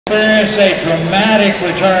Experienced a dramatic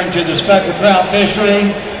return to the speckled trout fishery.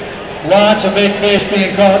 Lots of big fish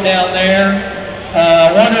being caught down there. I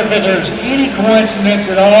wonder if there's any coincidence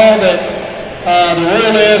at all that the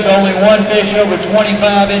rule is only one fish over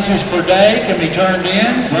 25 inches per day can be turned in.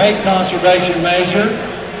 Great conservation measure.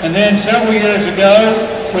 And then several years ago,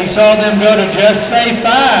 we saw them go to just say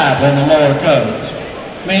 5 on the lower coast,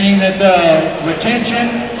 meaning that the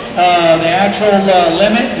retention, the actual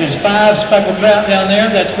limit is 5 speckled trout down there.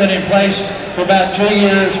 That's been in place for about 2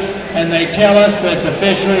 years, and they tell us that the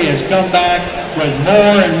fishery has come back with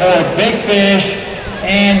more and more big fish,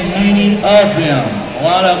 and many of them, a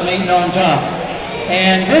lot of them eating on top.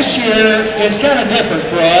 And this year is kind of different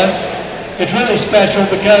for us. It's really special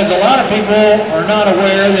because a lot of people are not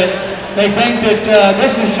aware that they think that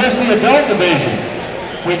this is just the adult division.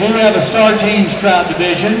 We do have a Star Teams Trout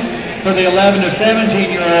division for the 11 to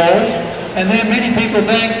 17-year-olds, and then many people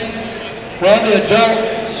think, well, the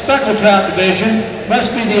adult speckled trout division must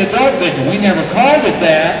be the adult division. We never called it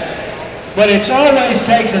that, but it always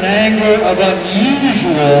takes an angler of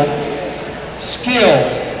unusual skill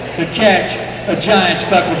to catch a giant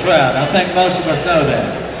speckled trout. I think most of us know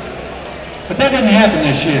that. But that didn't happen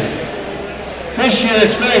this year. This year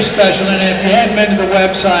it's very special, and if you hadn't been to the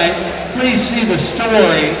website, please see the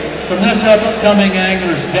story from this upcoming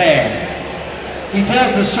angler's dad. He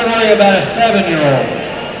tells the story about a 7-year-old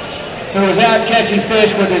who was out catching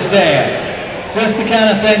fish with his dad. Just the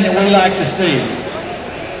kind of thing that we like to see.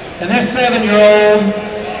 And this 7-year-old,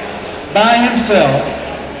 by himself,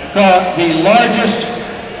 caught the largest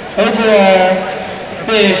overall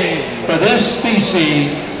fish for this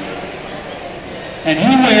species, and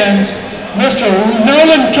he wins. Mr.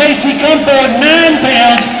 Nolan Casey come forward, 9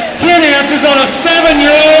 pounds, 10 ounces on a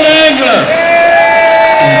 7-year-old angler.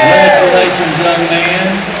 Congratulations, young man.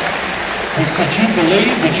 Could you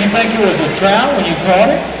believe, did you think it was a trout when you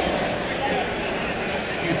caught it?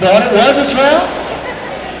 You thought it was a trout?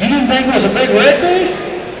 You didn't think it was a big redfish?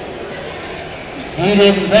 He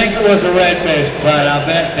didn't think it was a redfish, but I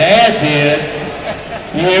bet Dad did.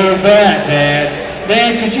 You bet, Dad.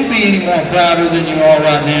 Dad, could you be any more prouder than you are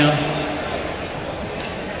right now?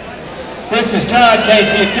 This is Todd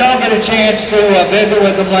Casey. If y'all get a chance to visit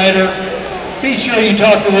with him later, be sure you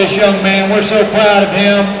talk to this young man. We're so proud of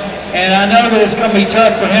him, and I know that it's going to be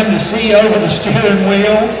tough for him to see over the steering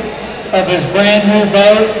wheel of his brand new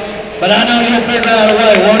boat, but I know you'll figure out a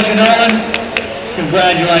way, won't you, Nolan?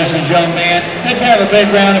 Congratulations, young man. Let's have a big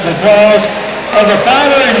round of applause of a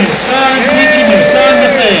father and his son teaching his son to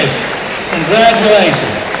fish.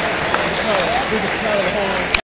 Congratulations.